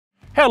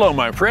Hello,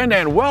 my friend,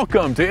 and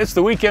welcome to It's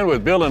the Weekend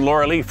with Bill and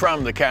Loralee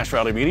from the Cache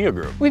Valley Media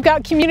Group. We've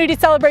got community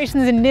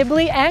celebrations in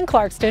Nibley and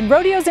Clarkston,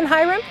 rodeos in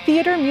Hyrum,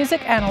 theater,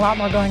 music, and a lot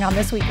more going on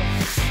this weekend.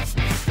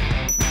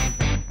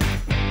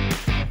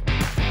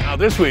 Now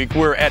this week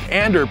we're at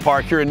Ander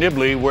Park here in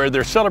Nibley, where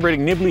they're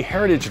celebrating Nibley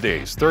Heritage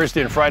Days.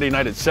 Thursday and Friday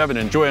night at 7,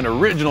 enjoy an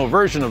original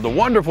version of The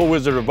Wonderful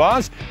Wizard of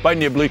Oz by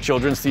Nibley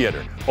Children's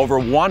Theater. Over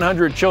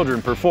 100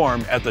 children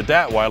perform at the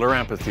Datweiler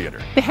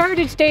Amphitheater. The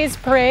Heritage Days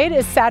Parade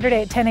is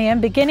Saturday at 10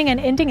 a.m., beginning and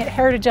ending at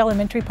Heritage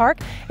Elementary Park.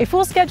 A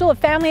full schedule of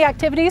family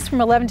activities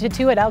from 11 to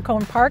 2 at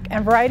Elkhorn Park,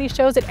 and variety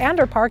shows at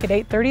Ander Park at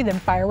 8:30, then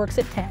fireworks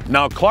at 10.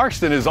 Now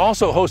Clarkston is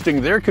also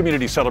hosting their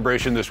community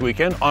celebration this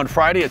weekend. On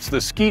Friday it's the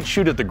skeet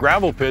shoot at the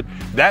gravel pit.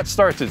 That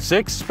starts at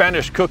 6,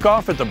 Spanish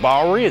cook-off at the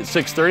Bowery at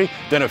 6:30,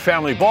 then a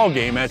family ball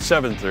game at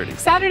 7:30.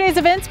 Saturday's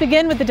events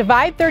begin with the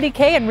Divide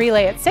 30K and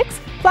relay at 6,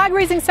 flag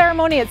raising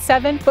ceremony at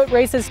 7, foot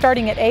races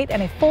starting at 8,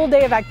 and a full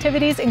day of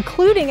activities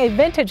including a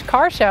vintage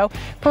car show,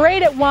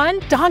 parade at 1,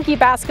 donkey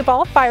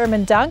basketball,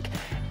 fireman dunk,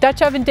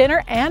 Dutch oven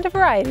dinner, and a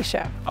variety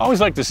show. I always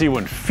like to see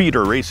when feet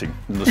are racing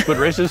in the split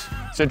races.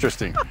 It's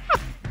interesting.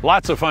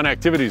 Lots of fun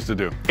activities to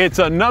do. It's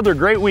another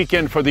great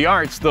weekend for the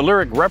arts. The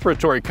Lyric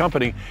Repertory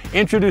Company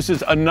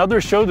introduces another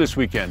show this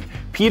weekend,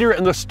 Peter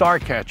and the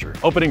Starcatcher,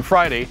 opening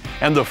Friday,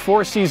 and the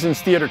Four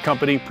Seasons Theater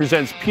Company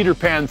presents Peter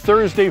Pan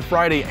Thursday,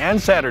 Friday,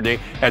 and Saturday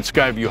at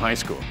Skyview High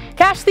School.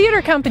 Cache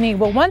Theater Company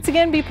will once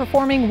again be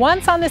performing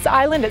Once on This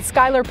Island at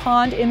Schuyler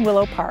Pond in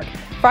Willow Park.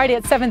 Friday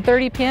at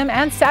 7:30 p.m.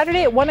 and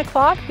Saturday at 1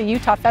 o'clock, the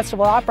Utah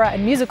Festival Opera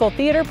and Musical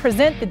Theater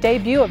present the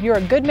debut of You're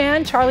a Good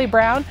Man, Charlie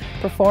Brown,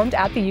 performed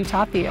at the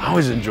Utah Theater. I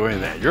was enjoying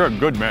that. You're a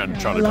good man,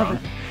 Charlie Brown.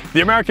 It. The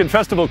American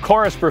Festival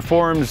Chorus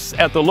performs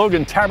at the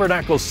Logan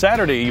Tabernacle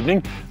Saturday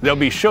evening. They'll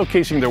be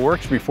showcasing their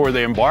works before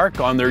they embark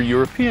on their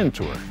European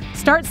tour.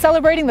 Start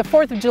celebrating the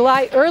 4th of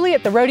July early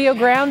at the rodeo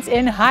grounds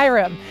in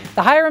Hyrum.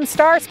 The Hyrum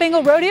Star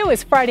Spangled Rodeo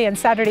is Friday and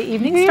Saturday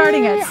evening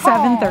starting at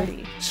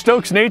 7:30.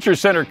 Stokes Nature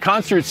Center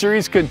concert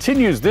series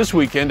continues this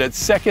weekend at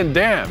Second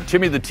Dam.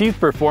 Timmy the Teeth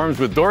performs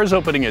with doors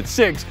opening at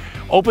 6,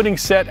 opening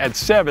set at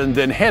 7,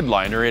 then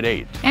headliner at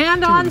 8.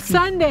 And on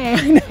Sunday,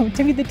 I know,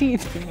 Timmy the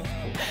Teeth.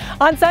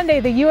 On Sunday,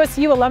 the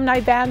USU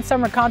Alumni Band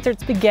summer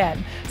concerts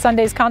begin.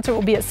 Sunday's concert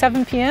will be at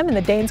 7 p.m. in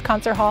the Danes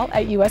Concert Hall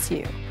at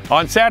USU.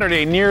 On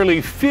Saturday,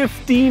 nearly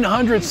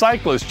 1,500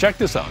 cyclists, check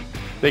this out.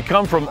 They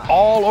come from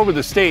all over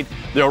the state.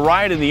 They'll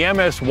ride in the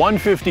MS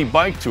 150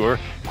 bike tour.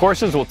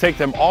 Courses will take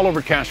them all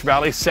over Cache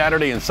Valley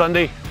Saturday and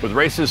Sunday, with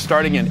races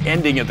starting and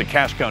ending at the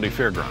Cache County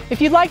Fairground.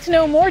 If you'd like to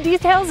know more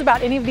details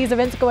about any of these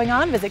events going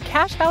on, visit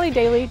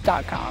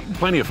CacheValleyDaily.com.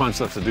 Plenty of fun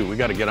stuff to do. We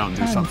got to get out and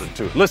do something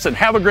too. Listen,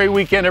 have a great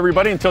weekend,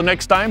 everybody. Until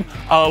next time,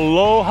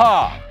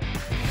 aloha.